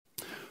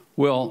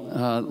Well,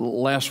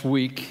 last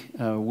week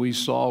we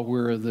saw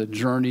where the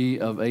journey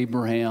of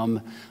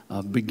Abraham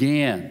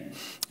began,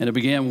 and it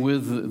began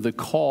with the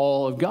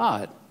call of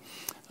God.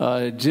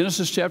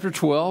 Genesis chapter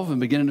 12, and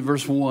beginning in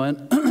verse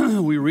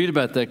 1, we read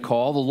about that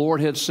call. The Lord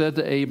had said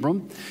to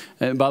Abram,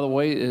 and by the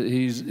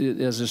way,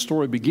 as the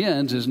story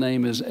begins, his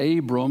name is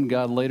Abram.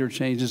 God later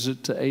changes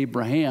it to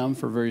Abraham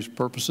for various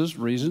purposes,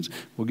 reasons.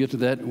 We'll get to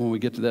that when we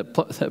get to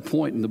that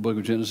point in the book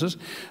of Genesis.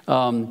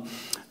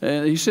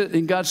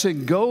 And God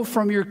said, "Go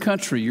from your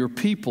country, your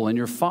people, and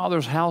your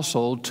father's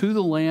household to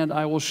the land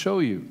I will show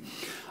you.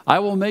 I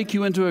will make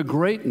you into a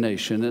great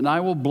nation, and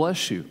I will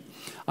bless you.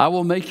 I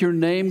will make your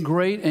name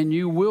great, and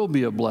you will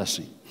be a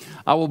blessing.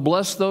 I will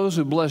bless those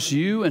who bless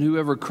you, and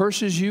whoever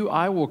curses you,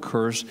 I will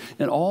curse.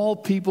 And all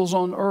peoples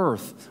on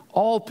earth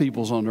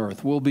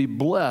will be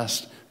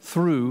blessed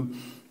through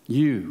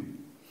you."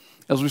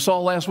 As we saw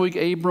last week,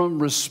 Abram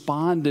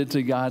responded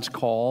to God's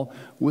call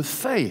with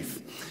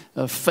faith.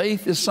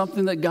 Faith is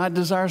something that God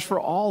desires for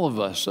all of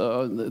us,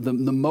 the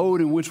mode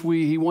in which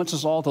He wants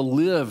us all to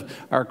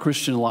live our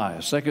Christian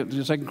lives.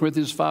 2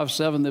 Corinthians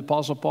 5:7, the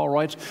Apostle Paul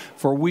writes,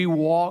 "For we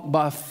walk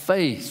by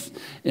faith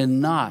and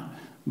not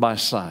by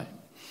sight."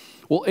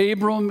 Well,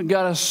 Abram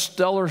got a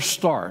stellar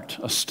start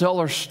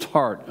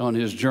on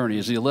his journey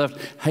as he left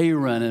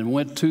Haran and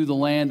went to the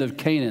land of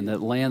Canaan,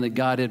 that land that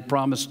God had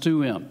promised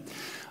to him.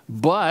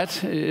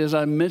 But, as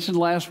I mentioned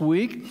last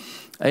week,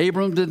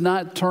 Abram did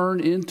not turn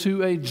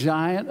into a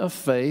giant of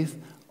faith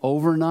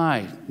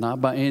overnight,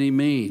 not by any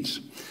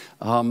means.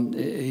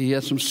 He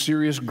had some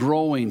serious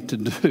growing to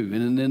do.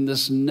 And in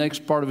this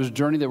next part of his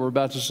journey that we're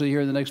about to see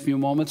here in the next few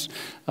moments,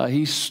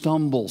 he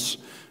stumbles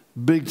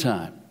big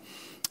time.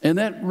 And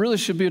that really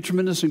should be a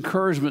tremendous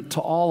encouragement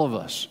to all of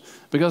us,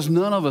 because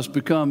none of us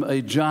become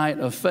a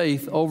giant of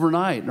faith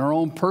overnight in our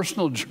own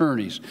personal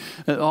journeys.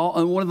 And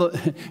one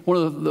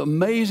of the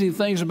amazing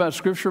things about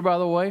Scripture, by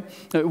the way,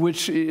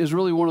 which is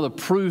really one of the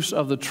proofs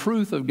of the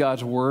truth of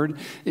God's Word,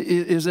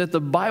 is that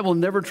the Bible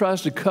never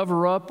tries to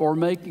cover up or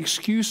make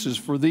excuses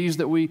for these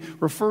that we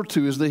refer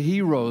to as the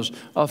heroes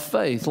of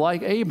faith,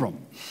 like Abram.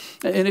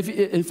 And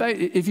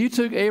if you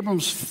took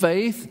Abram's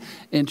faith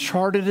and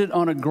charted it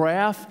on a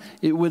graph,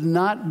 it would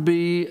not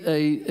be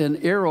an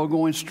arrow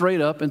going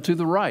straight up and to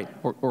the right,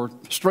 or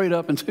straight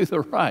up and to the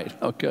right,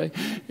 okay?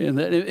 And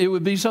that it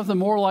would be something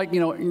more like,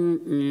 and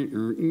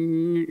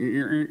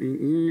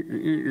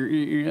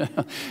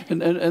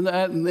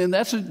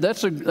that's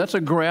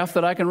a graph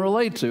that I can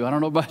relate to. I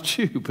don't know about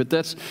you, but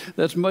that's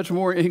much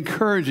more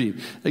encouraging.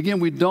 Again,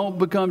 we don't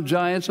become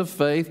giants of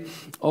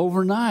faith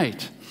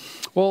overnight.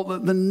 Well,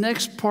 the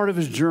next part of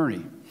his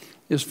journey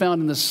is found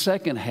in the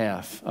second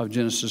half of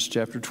Genesis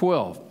chapter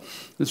 12.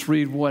 Let's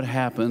read what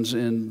happens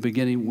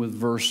beginning with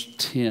verse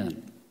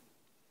 10.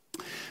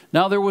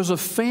 "Now there was a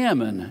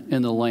famine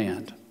in the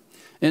land,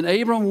 and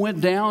Abram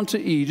went down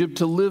to Egypt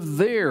to live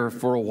there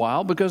for a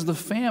while because the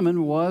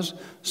famine was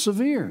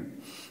severe."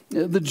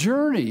 The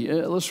journey,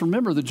 let's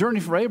remember, the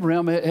journey for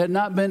Abraham had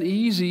not been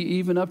easy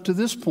even up to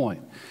this point.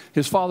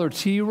 His father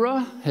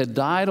Terah had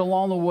died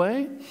along the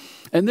way.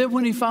 And then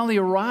when he finally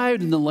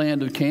arrived in the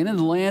land of Canaan,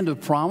 the land of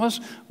promise,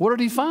 what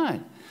did he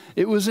find?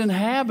 It was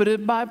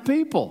inhabited by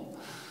people.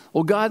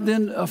 Well, God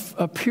then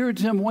appeared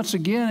to him once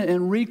again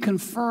and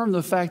reconfirmed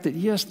the fact that,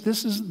 yes,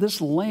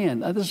 this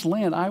land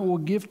I will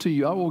give to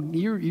you.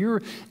 Your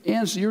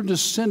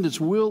descendants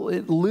will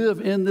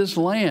live in this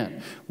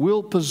land,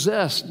 will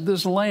possess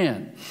this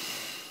land.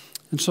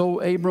 And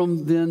so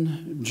Abram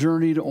then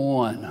journeyed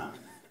on.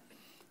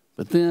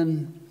 But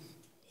then,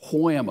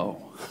 whammo.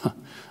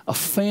 A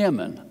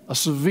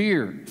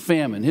severe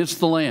famine hits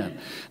the land.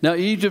 Now,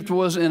 Egypt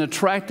was an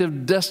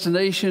attractive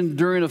destination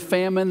during a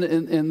famine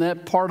in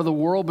that part of the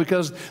world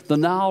because the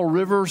Nile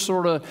River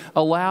sort of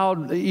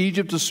allowed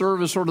Egypt to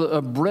serve as sort of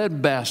a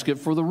breadbasket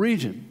for the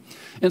region.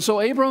 And so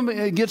Abram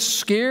gets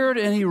scared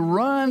and he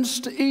runs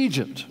to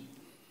Egypt.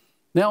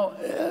 Now,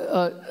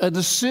 a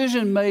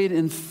decision made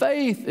in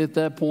faith at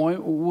that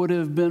point would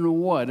have been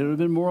what? It would have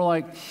been more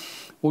like,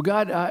 well,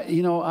 God,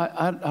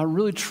 I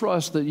really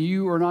trust that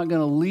you are not going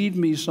to lead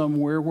me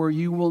somewhere where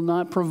you will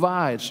not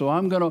provide. So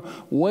I'm going to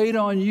wait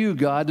on you,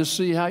 God, to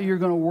see how you're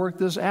going to work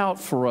this out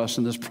for us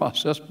in this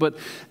process. But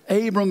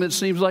Abram, it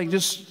seems like,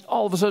 just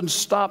all of a sudden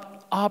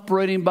stopped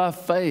operating by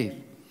faith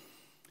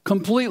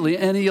completely.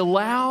 And he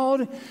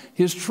allowed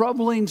his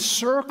troubling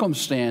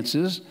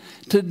circumstances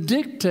to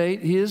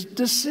dictate his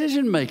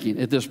decision-making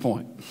at this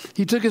point.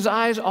 He took his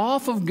eyes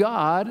off of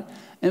God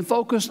and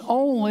focused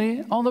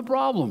only on the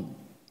problem.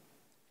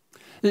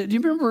 Do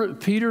you remember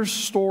Peter's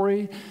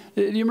story?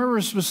 Do you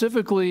remember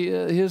specifically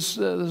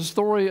the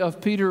story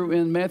of Peter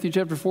in Matthew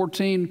chapter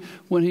 14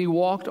 when he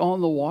walked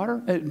on the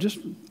water? It just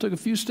took a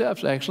few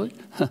steps, actually.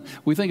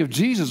 We think of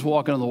Jesus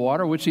walking on the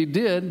water, which he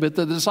did, but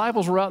the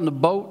disciples were out in the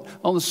boat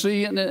on the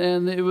sea, and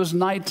it was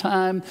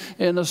nighttime,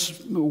 and a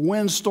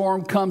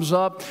windstorm comes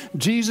up.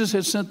 Jesus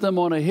had sent them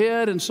on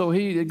ahead, and so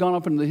he had gone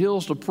up into the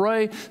hills to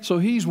pray. So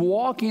he's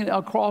walking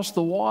across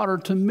the water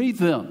to meet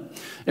them.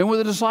 And when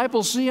the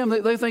disciples see him,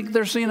 they think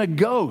they're seeing a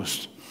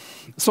ghost.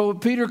 So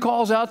Peter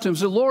calls out to him,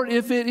 said, Lord,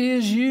 if it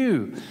is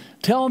you,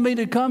 tell me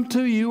to come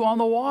to you on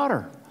the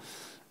water.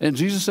 And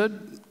Jesus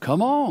said,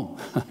 come on.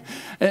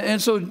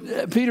 And so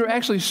Peter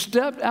actually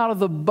stepped out of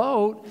the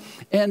boat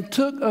and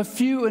took a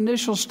few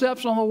initial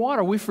steps on the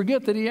water. We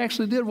forget that he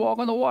actually did walk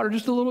on the water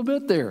just a little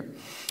bit there.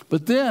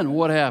 But then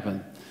what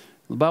happened?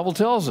 The Bible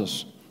tells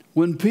us,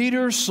 when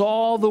Peter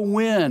saw the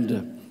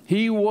wind,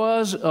 he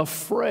was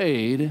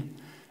afraid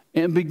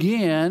and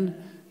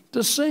began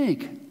to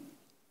sink.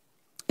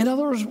 In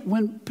other words,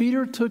 when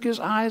Peter took his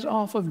eyes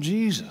off of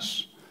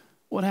Jesus,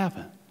 what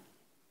happened?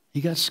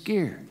 He got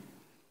scared.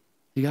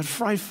 He got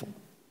frightful.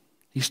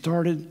 He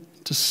started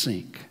to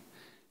sink.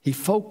 He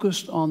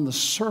focused on the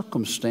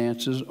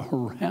circumstances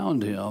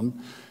around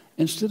him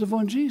instead of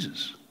on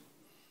Jesus.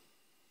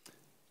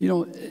 You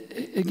know,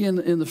 again,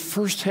 in the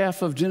first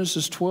half of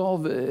Genesis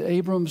 12,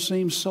 Abram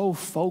seems so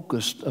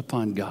focused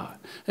upon God.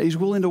 He's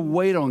willing to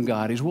wait on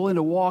God. He's willing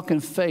to walk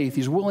in faith.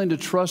 He's willing to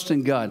trust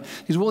in God.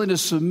 He's willing to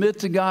submit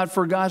to God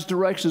for God's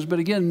directions. But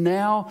again,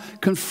 now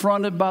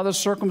confronted by the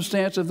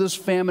circumstance of this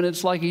famine,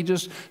 it's like he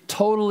just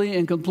totally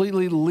and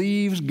completely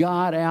leaves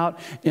God out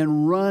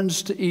and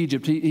runs to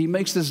Egypt. He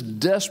makes this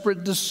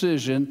desperate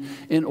decision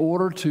in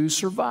order to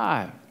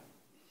survive.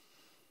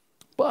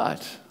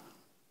 But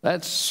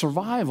that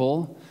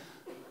survival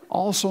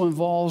also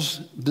involves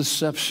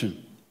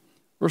deception.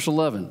 Verse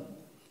 11,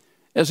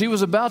 as he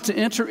was about to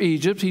enter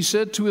Egypt, he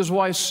said to his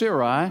wife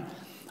Sarai,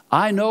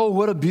 I know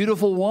what a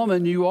beautiful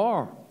woman you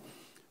are.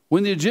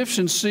 When the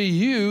Egyptians see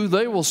you,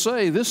 they will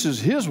say, this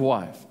is his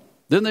wife.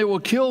 Then they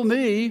will kill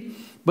me,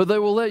 but they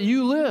will let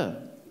you live.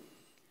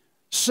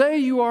 Say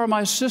you are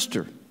my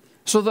sister,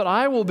 so that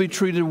I will be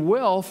treated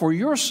well for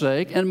your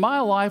sake, and my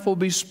life will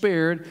be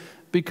spared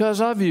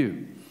because of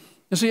you.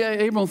 You see,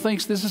 Abram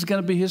thinks this is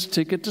going to be his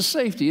ticket to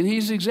safety, and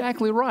he's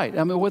exactly right.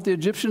 I mean, what the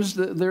Egyptians,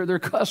 their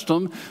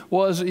custom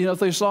was, you know, if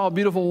they saw a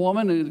beautiful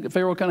woman,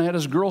 Pharaoh kind of had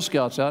his Girl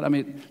Scouts out. I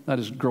mean, not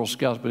his Girl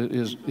Scouts, but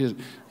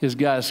his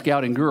guys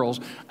scouting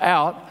girls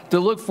out to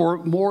look for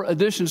more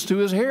additions to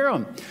his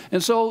harem.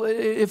 And so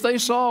if they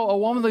saw a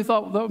woman, they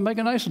thought that would make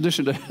a nice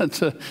addition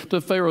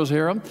to Pharaoh's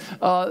harem.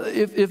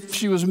 If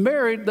she was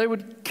married, they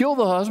would kill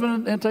the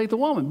husband and take the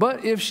woman.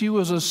 But if she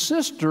was a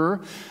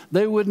sister,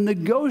 they would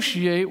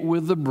negotiate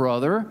with the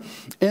brother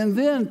and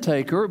then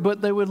take her,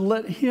 but they would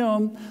let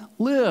him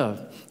live.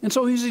 And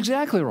so he's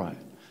exactly right.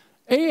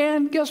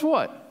 And guess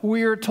what?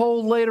 We are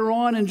told later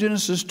on in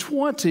Genesis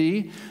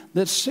 20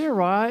 that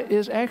Sarai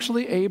is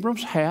actually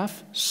Abram's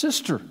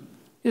half-sister.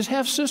 His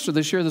half-sister.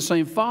 They share the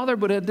same father,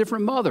 but had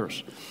different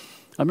mothers.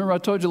 I remember I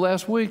told you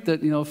last week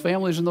that, you know,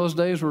 families in those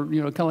days were,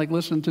 you know, kind of like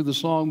listening to the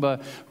song by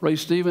Ray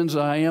Stevens,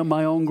 I Am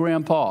My Own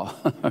Grandpa.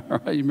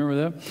 Right? You remember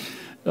that?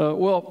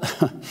 Well,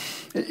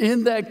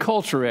 in that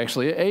culture,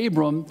 actually,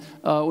 Abram,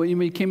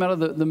 when he came out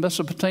of the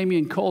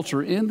Mesopotamian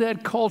culture, in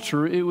that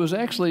culture, it was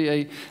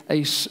actually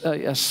a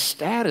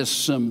status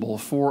symbol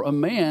for a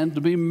man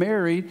to be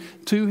married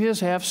to his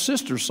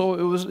half-sister. So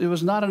it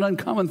was not an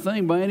uncommon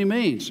thing by any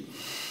means.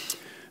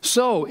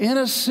 So, in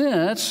a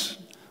sense,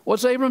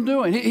 what's Abram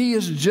doing? He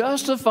is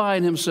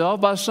justifying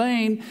himself by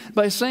saying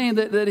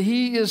that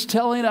he is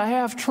telling a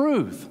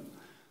half-truth.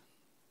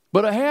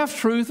 But a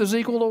half-truth is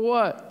equal to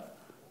what?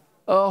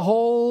 A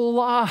whole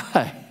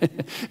lie.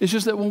 It's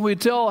just that when we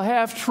tell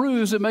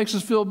half-truths, it makes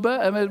us feel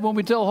better. I mean, when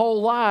we tell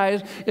whole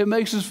lies, it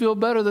makes us feel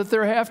better that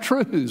they're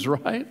half-truths,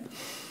 right?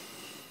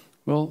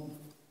 Well,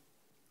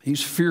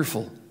 he's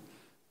fearful,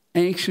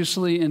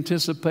 anxiously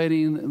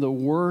anticipating the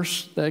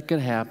worst that could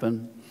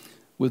happen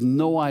with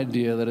no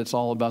idea that it's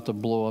all about to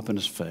blow up in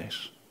his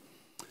face.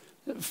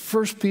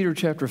 1 Peter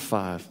chapter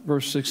 5,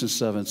 verse 6 and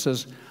 7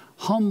 says,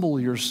 humble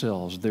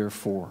yourselves,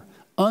 therefore,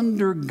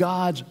 under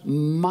God's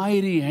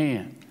mighty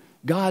hand.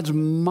 God's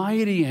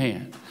mighty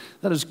hand.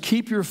 That is,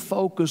 keep your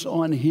focus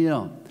on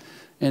him,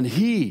 and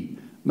he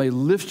may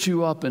lift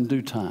you up in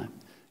due time.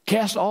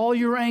 Cast all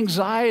your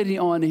anxiety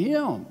on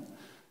him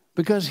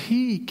because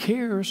he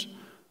cares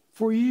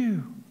for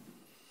you.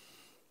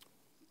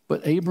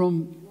 But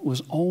Abram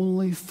was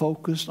only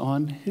focused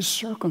on his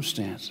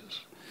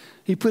circumstances.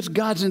 He puts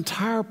God's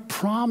entire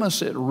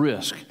promise at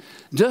risk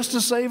just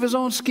to save his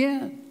own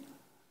skin.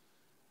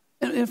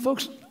 And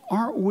folks,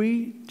 aren't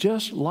we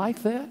just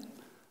like that?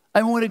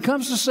 I mean, when it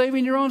comes to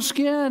saving your own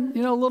skin,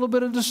 you know, a little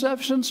bit of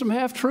deception, some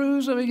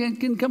half-truths, I mean,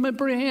 can come in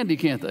pretty handy,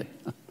 can't they?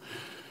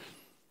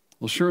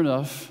 Well, sure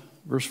enough,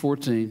 verse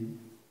 14,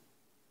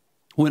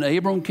 when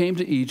Abram came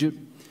to Egypt,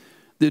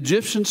 the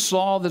Egyptians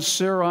saw that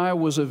Sarai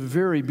was a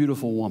very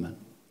beautiful woman.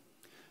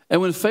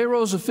 And when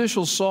Pharaoh's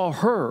officials saw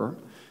her,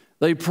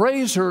 they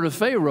praised her to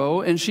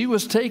Pharaoh, and she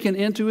was taken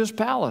into his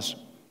palace.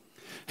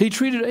 He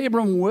treated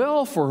Abram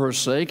well for her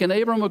sake, and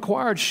Abram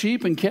acquired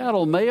sheep and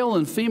cattle, male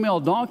and female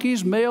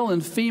donkeys, male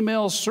and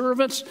female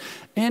servants,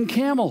 and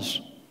camels.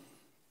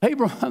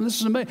 Abram, this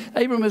is amazing.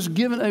 Abram has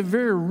given a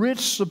very rich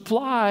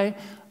supply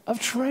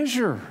of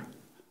treasure.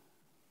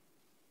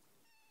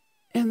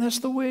 And that's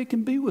the way it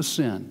can be with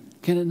sin,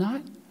 can it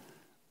not?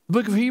 The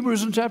book of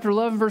Hebrews in chapter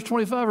 11, verse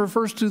 25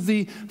 refers to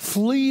the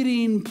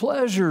fleeting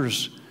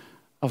pleasures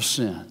of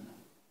sin.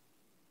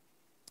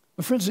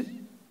 But friends,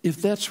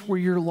 if that's where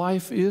your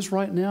life is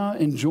right now,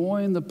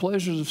 enjoying the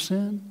pleasures of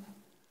sin,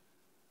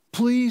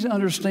 please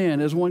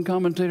understand, as one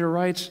commentator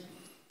writes,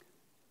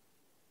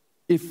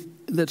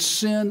 that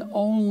sin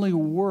only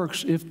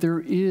works if there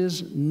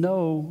is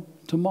no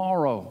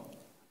tomorrow.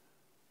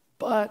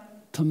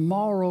 But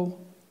tomorrow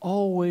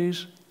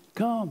always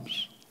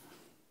comes.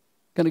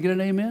 Can I get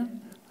an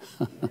amen?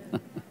 It's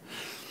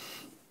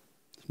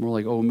more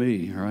like, oh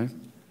me, right?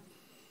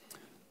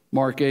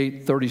 Mark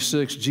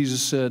 8:36,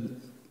 Jesus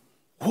said,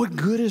 what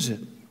good is it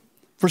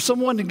for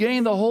someone to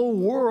gain the whole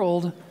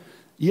world,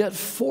 yet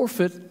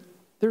forfeit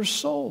their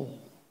soul?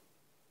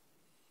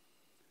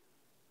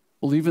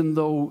 Well, even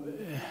though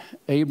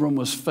Abram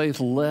was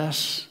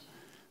faithless,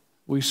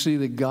 we see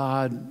that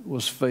God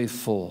was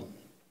faithful.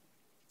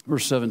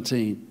 Verse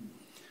 17.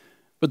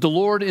 But the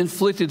Lord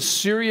inflicted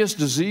serious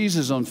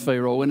diseases on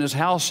Pharaoh and his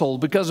household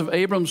because of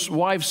Abram's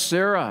wife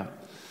Sarah.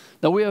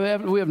 Now we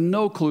have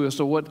no clue as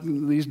to what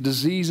these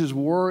diseases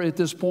were at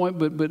this point,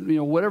 but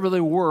whatever they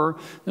were,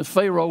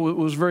 Pharaoh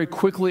was very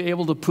quickly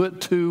able to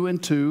put two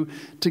and two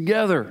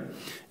together.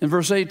 In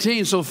verse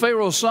 18, so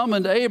Pharaoh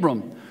summoned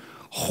Abram.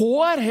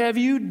 What have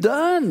you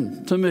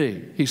done to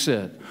me? He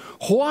said.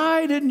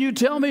 Why didn't you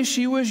tell me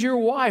she was your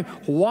wife?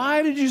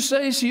 Why did you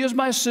say she is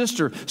my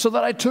sister, so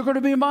that I took her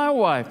to be my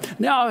wife?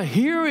 Now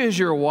here is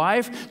your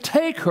wife.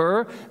 Take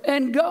her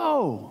and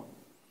go.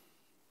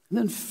 And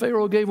then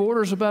Pharaoh gave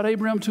orders about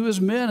Abraham to his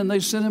men, and they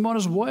sent him on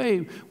his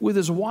way with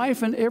his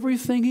wife and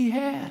everything he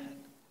had.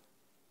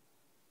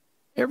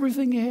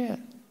 Everything he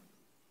had.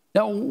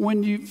 Now,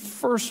 when you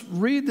first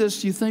read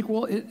this, you think,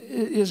 well,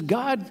 is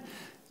God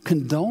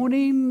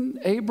condoning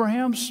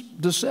Abraham's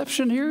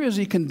deception here? Is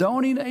he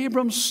condoning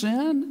Abram's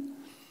sin?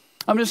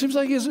 I mean, it seems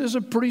like it's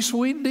a pretty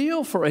sweet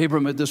deal for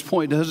Abram at this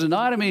point, does it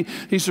not? I mean,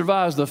 he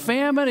survives the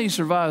famine, he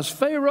survives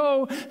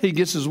Pharaoh, he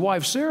gets his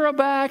wife Sarah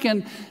back,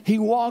 and he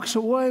walks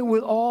away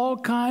with all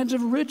kinds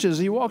of riches.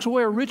 He walks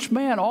away a rich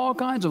man, all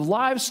kinds of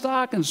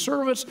livestock and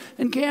servants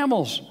and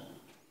camels.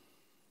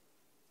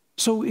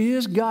 So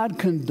is God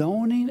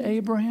condoning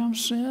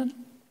Abraham's sin?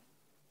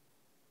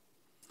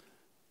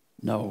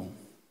 No.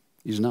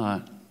 He's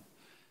not.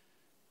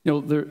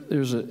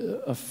 There's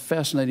a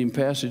fascinating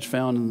passage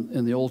found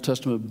in the Old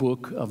Testament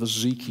book of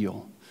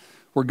Ezekiel,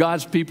 where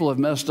God's people have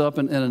messed up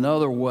in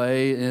another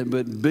way,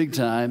 but big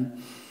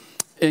time.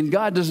 And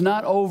God does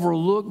not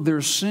overlook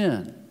their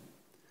sin,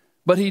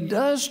 but he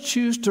does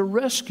choose to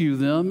rescue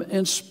them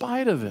in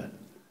spite of it.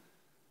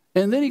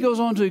 And then he goes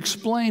on to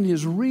explain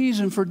his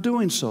reason for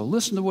doing so.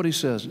 Listen to what he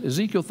says.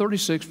 Ezekiel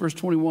 36, verse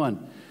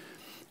 21.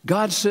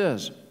 God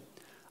says,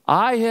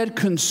 I had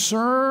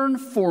concern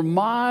for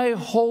my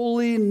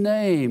holy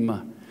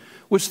name,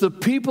 which the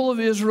people of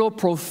Israel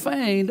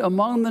profaned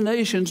among the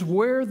nations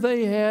where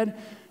they had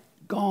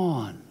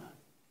gone.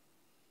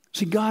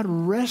 See, God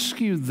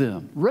rescued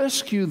them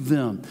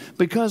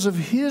because of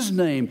his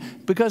name,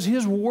 because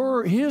his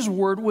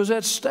word was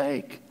at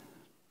stake.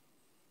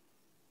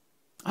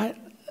 I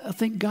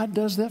think God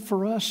does that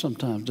for us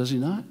sometimes, does he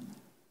not?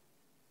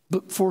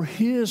 But for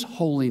his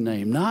holy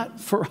name, not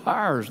for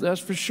ours, that's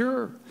for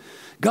sure.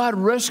 God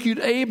rescued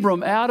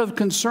Abram out of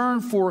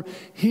concern for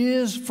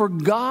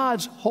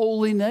God's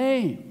holy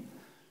name,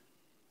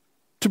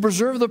 to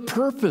preserve the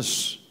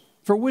purpose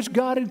for which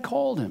God had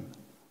called him.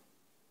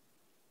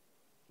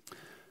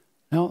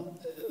 Now,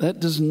 that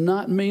does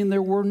not mean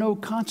there were no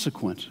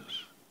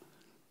consequences.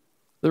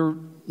 They're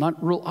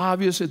not real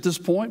obvious at this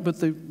point, but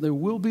they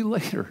will be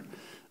later.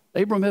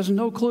 Abram has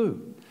no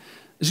clue.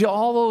 You see,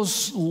 all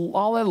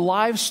that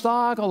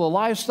livestock, all the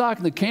livestock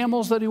and the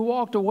camels that he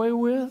walked away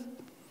with,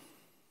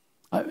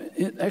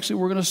 actually,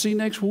 we're going to see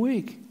next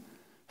week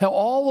how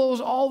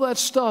all that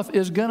stuff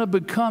is going to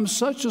become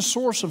such a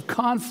source of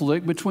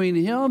conflict between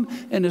him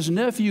and his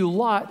nephew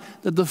Lot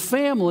that the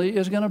family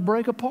is going to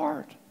break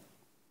apart,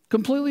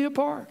 completely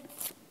apart.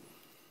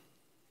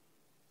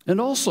 And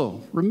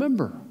also,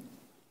 remember,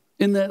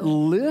 in that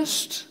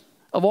list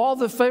of all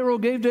that Pharaoh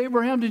gave to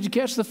Abraham, did you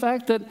catch the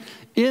fact that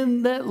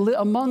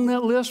among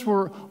that list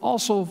were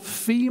also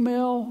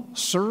female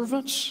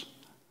servants,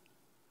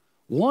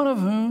 one of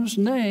whose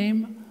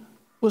name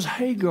was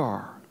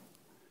Hagar.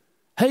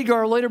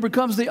 Hagar later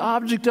becomes the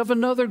object of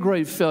another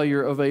great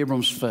failure of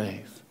Abram's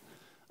faith,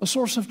 a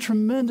source of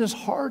tremendous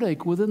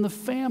heartache within the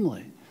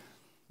family.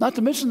 Not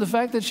to mention the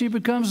fact that she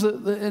becomes,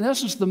 in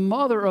essence, the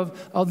mother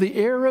of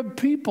the Arab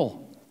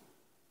people.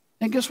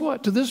 And guess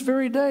what? To this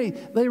very day,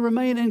 they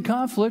remain in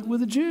conflict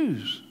with the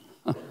Jews.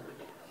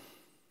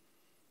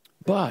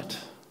 But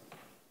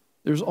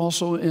there's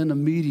also an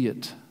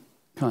immediate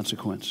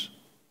consequence.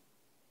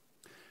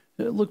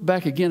 Look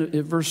back again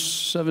at verse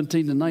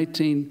 17 to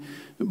 19.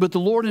 But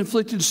the Lord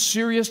inflicted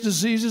serious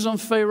diseases on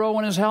Pharaoh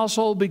and his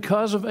household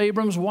because of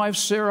Abram's wife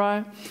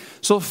Sarai.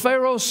 So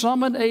Pharaoh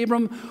summoned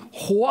Abram.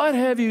 What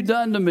have you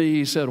done to me?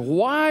 He said.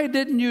 Why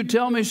didn't you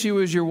tell me she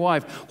was your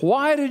wife?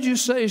 Why did you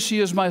say she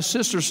is my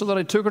sister so that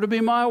I took her to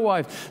be my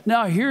wife?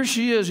 Now here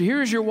she is.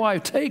 Here's your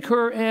wife. Take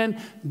her and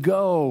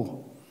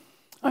go.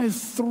 I mean,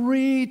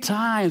 3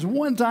 times.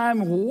 1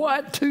 time,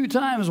 what? 2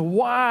 times,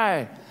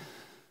 why?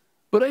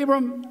 But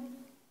Abram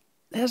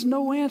has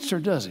no answer,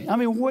 does he? I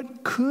mean,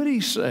 what could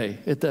he say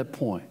at that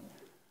point?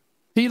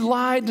 He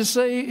lied to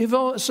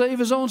save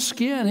his own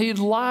skin. He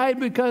lied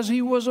because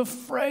he was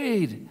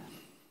afraid.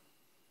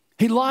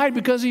 He lied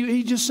because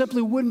he just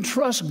simply wouldn't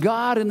trust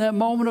God in that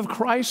moment of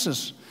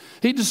crisis.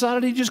 He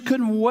decided he just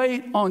couldn't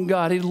wait on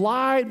God. He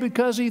lied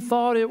because he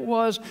thought it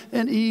was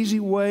an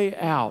easy way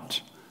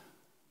out.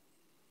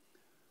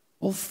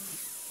 Well,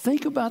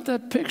 think about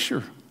that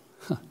picture.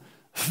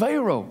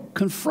 Pharaoh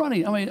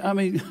confronting, I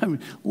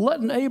mean,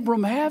 letting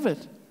Abram have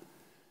it.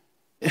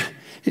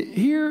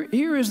 Here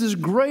is this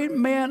great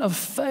man of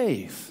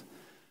faith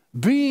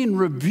being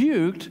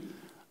rebuked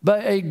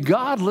by a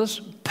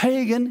godless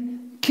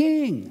pagan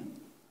king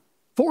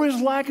for his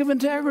lack of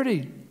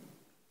integrity.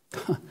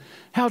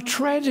 How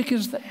tragic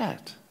is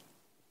that?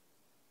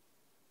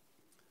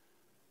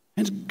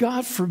 And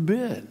God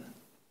forbid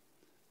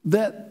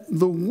that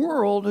the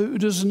world, who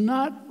does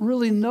not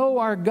really know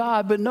our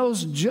God but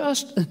knows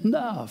just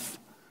enough,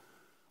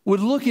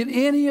 would look at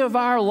any of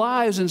our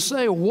lives and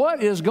say,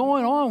 what is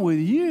going on with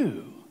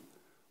you?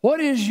 What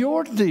is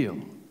your deal?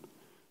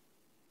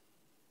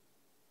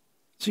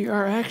 See,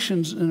 our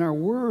actions and our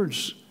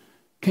words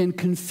can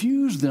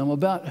confuse them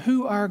about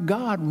who our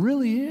God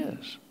really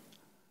is.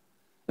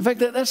 In fact,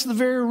 that's the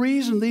very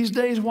reason these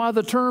days why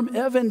the term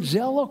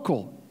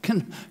evangelical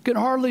can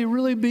hardly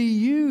really be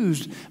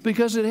used,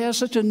 because it has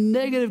such a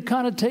negative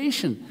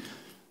connotation.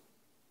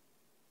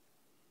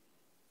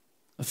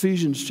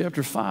 Ephesians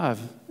chapter 5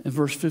 and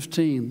verse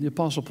 15, the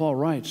Apostle Paul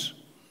writes,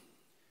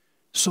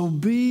 "So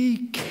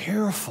be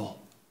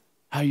careful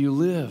how you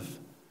live.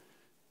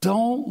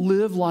 Don't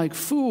live like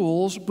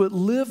fools, but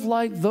live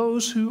like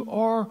those who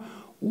are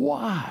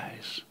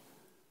wise."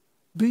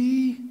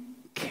 Be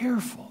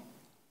careful.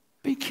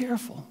 Be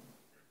careful.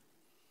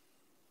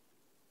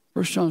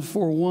 1 John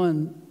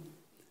 4:1,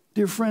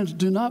 "Dear friends,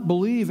 do not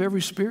believe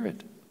every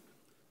spirit,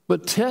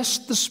 but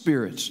test the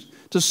spirits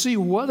to see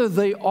whether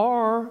they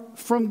are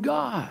from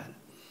God,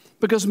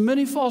 because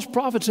many false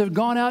prophets have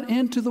gone out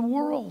into the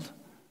world."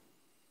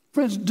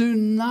 Friends, do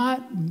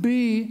not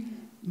be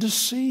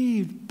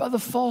deceived by the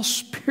false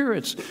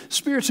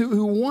spirits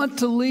who want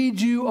to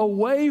lead you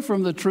away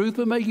from the truth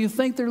but make you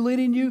think they're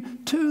leading you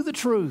to the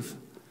truth.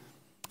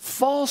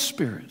 False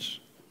spirits.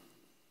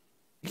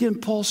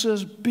 Again, Paul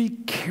says, be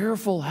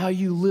careful how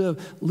you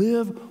live.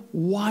 Live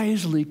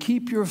wisely.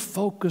 Keep your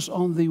focus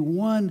on the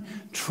one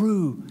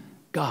true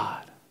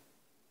God.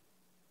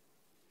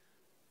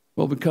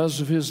 Well, because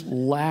of his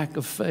lack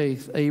of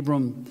faith,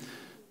 Abram,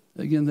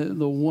 again,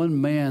 the one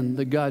man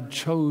that God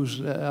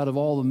chose out of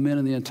all the men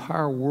in the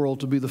entire world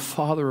to be the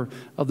father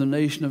of the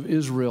nation of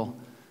Israel,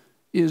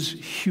 is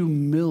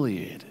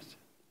humiliated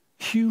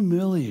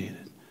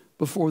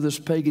before this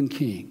pagan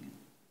king.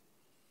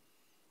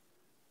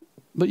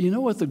 But you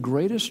know what the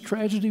greatest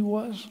tragedy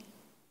was?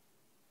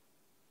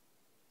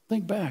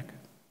 Think back.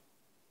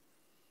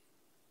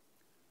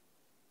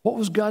 What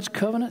was God's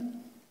covenant?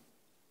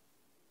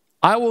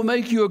 "I will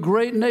make you a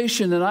great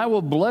nation and I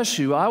will bless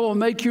you. I will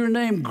make your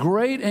name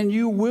great and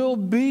you will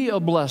be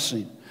a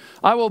blessing.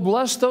 I will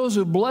bless those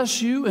who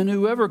bless you, and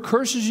whoever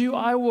curses you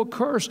I will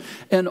curse.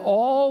 And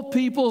all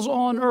peoples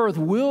on earth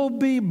will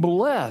be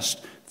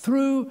blessed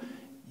through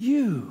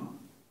you."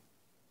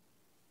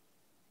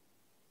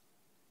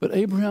 But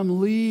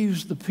Abraham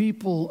leaves the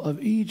people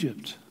of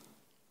Egypt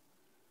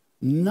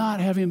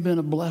not having been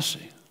a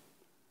blessing,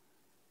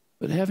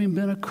 but having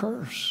been a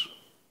curse.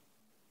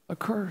 A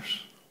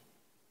curse.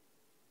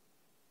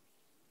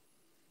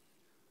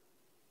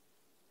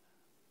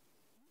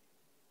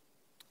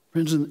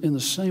 Friends, in the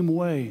same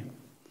way,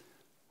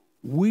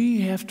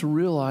 we have to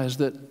realize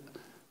that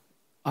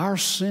our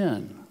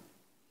sin,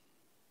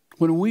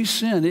 when we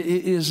sin, it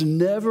is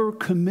never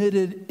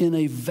committed in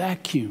a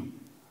vacuum.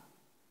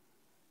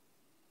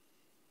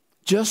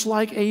 Just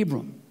like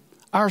Abram,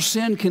 our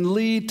sin can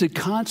lead to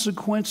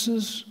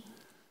consequences,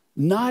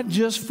 not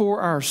just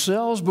for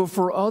ourselves, but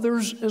for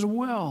others as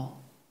well.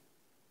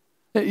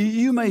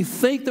 You may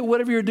think that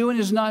whatever you're doing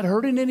is not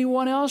hurting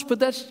anyone else, but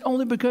that's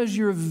only because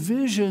your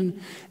vision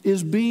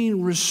is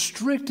being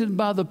restricted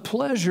by the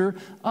pleasure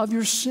of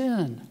your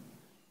sin.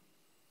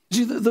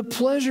 See, the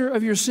pleasure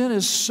of your sin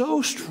is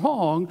so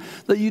strong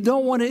that you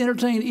don't want to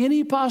entertain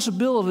any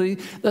possibility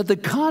that the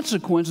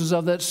consequences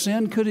of that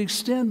sin could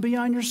extend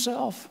beyond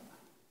yourself.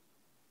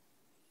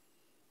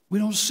 We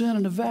don't sin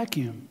in a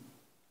vacuum.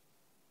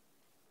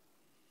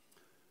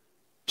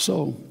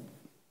 So,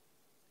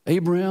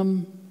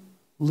 Abraham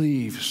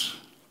leaves.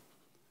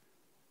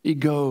 He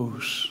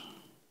goes.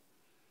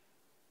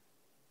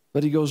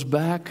 But he goes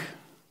back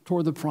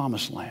toward the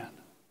promised land.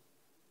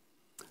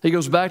 He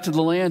goes back to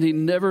the land he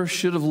never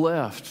should have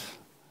left.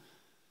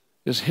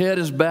 His head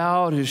is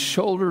bowed, his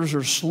shoulders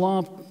are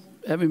slumped,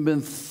 having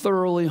been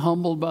thoroughly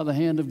humbled by the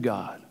hand of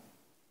God.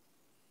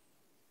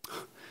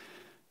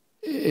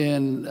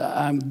 And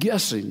I'm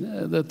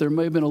guessing that there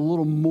may have been a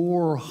little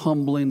more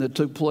humbling that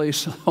took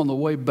place on the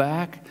way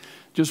back.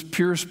 Just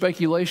pure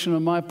speculation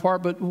on my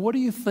part. But what do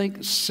you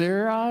think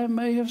Sarai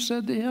may have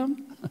said to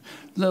him?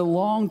 The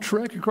long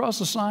trek across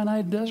the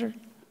Sinai desert.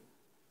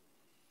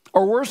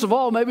 Or worst of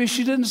all, maybe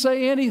she didn't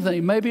say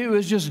anything. Maybe it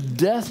was just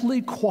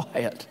deathly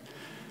quiet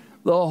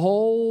the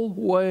whole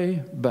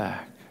way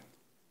back.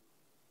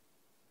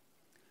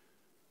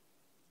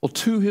 Well,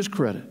 to his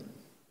credit,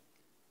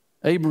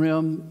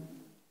 Abraham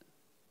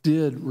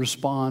did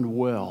respond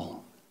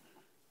well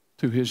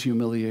to his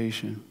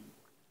humiliation.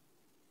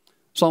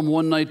 Psalm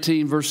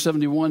 119, verse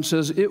 71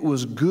 says, "It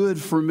was good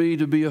for me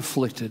to be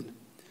afflicted,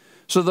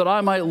 so that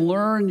I might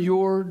learn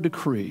your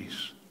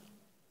decrees."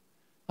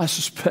 I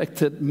suspect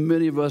that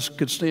many of us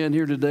could stand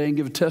here today and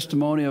give a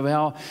testimony of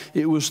how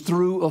it was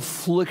through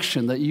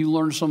affliction that you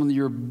learned some of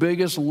your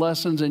biggest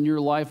lessons in your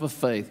life of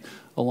faith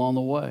along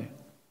the way.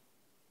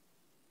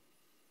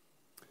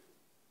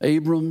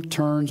 Abram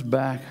turns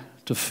back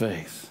to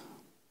faith.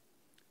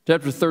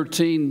 Chapter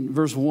 13,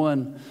 verse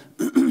 1.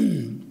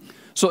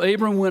 So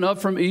Abram went up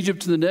from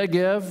Egypt to the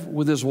Negev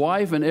with his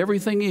wife and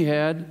everything he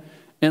had,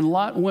 and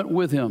Lot went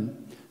with him.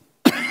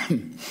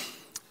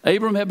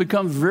 Abram had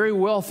become very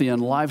wealthy in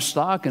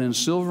livestock and in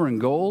silver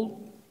and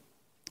gold.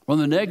 On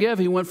the Negev,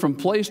 he went from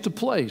place to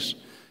place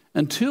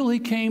until he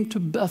came to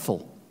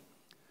Bethel,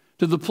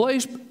 to the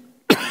place,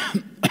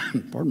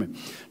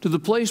 to the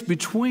place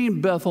between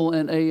Bethel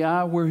and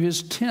Ai, where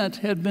his tent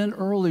had been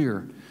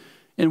earlier,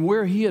 and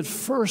where he had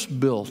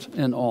first built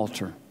an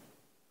altar.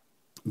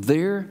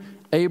 There,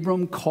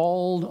 Abram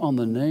called on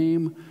the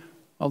name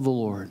of the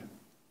Lord.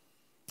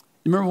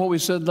 You remember what we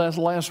said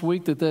last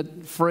week,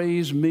 that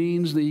phrase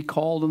means that he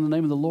called on the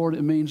name of the Lord?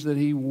 It means that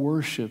he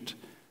worshiped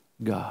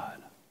God.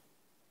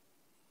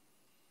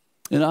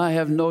 And I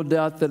have no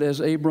doubt that as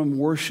Abram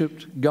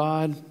worshiped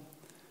God,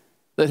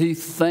 that he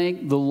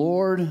thanked the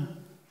Lord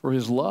for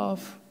his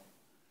love,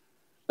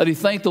 that he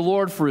thanked the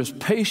Lord for his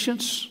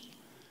patience,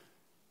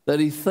 that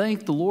he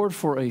thanked the Lord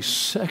for a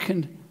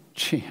second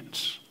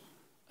chance.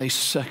 A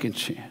second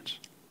chance.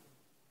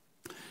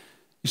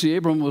 You see,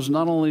 Abram was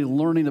not only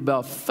learning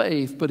about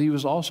faith, but he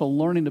was also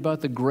learning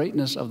about the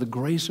greatness of the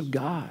grace of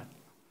God.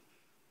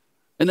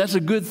 And that's a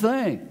good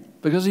thing,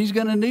 because he's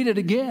going to need it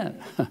again,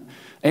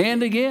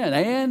 and again,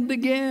 and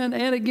again,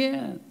 and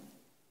again.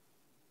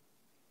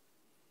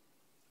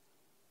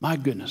 My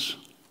goodness.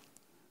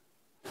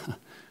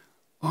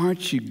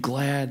 Aren't you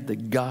glad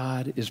that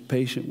God is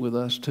patient with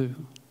us too?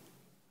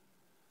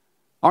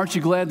 Aren't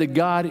you glad that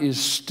God is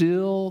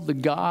still the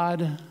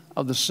God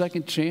of the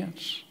second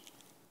chance?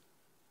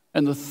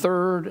 And the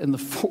third, and the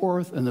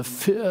fourth, and the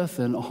fifth,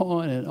 and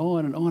on and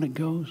on and on it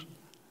goes.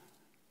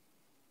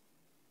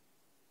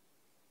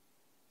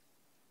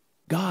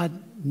 God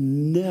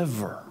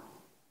never,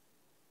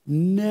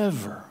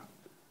 never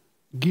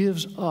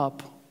gives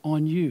up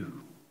on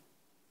you.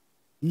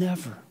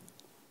 Never.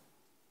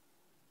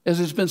 As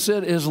it's been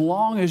said, as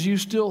long as you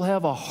still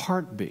have a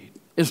heartbeat,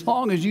 as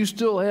long as you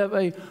still have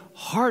a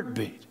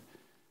heartbeat,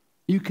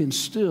 you can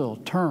still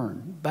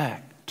turn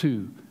back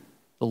to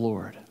the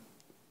Lord.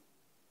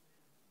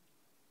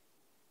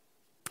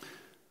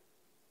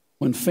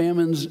 When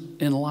famines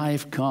in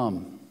life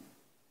come,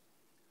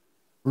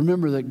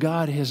 remember that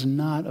God has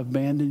not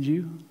abandoned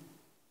you.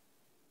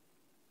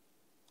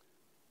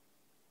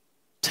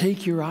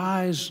 Take your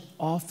eyes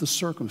off the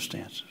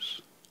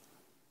circumstances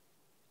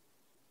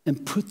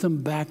and put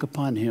them back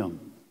upon Him.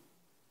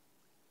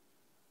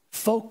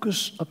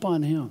 Focus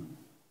upon Him.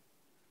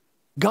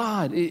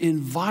 God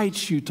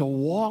invites you to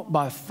walk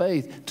by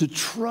faith, to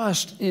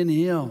trust in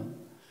Him,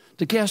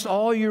 to cast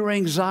all your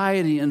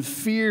anxiety and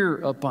fear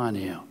upon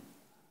Him.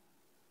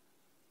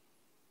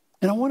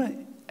 And I want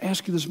to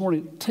ask you this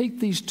morning, take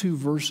these two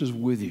verses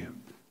with you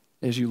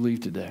as you leave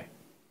today.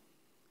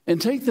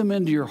 And take them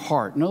into your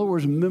heart. In other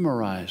words,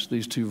 memorize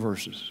these two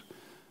verses.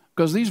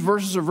 Because these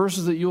verses are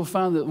verses that you'll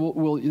find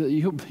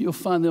that you'll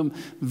find them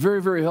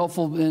very, very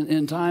helpful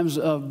in times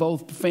of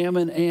both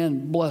famine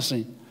and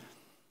blessing.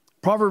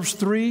 Proverbs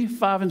 3,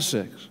 5, and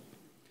 6.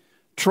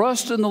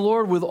 Trust in the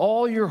Lord with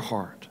all your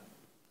heart,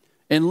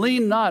 and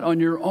lean not on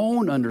your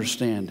own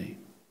understanding.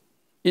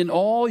 In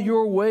all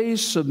your ways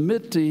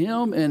submit to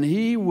Him, and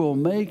He will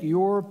make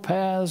your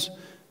paths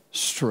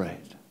straight.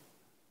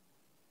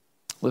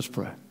 Let's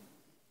pray.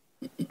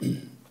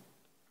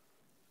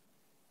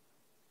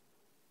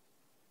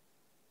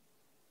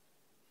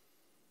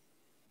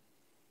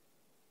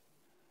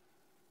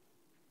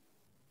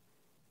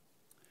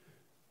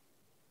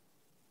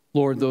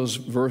 Lord, those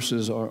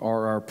verses are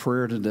our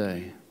prayer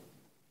today.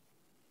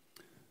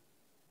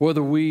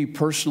 Whether we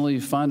personally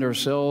find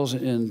ourselves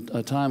in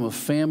a time of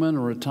famine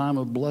or a time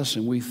of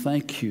blessing, we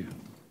thank you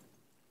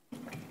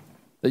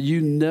that you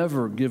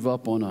never give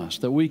up on us,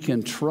 that we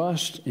can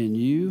trust in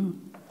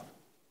you,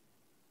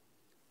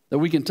 that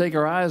we can take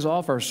our eyes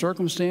off our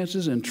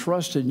circumstances and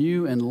trust in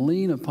you and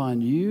lean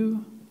upon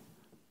you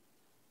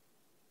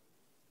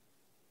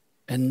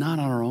and not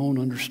on our own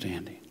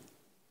understanding,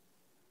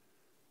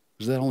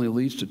 because that only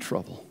leads to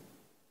trouble.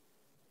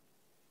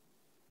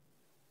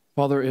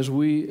 Father, as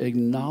we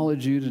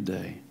acknowledge you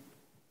today,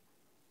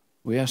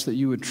 we ask that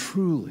you would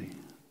truly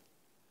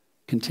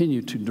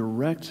continue to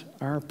direct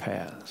our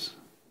paths.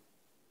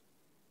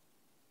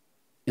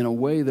 in a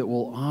way that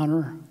will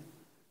honor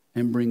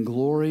and bring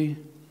glory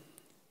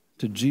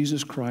to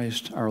Jesus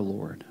Christ our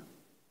Lord.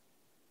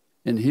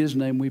 In his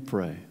name we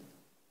pray.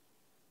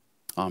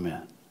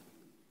 Amen.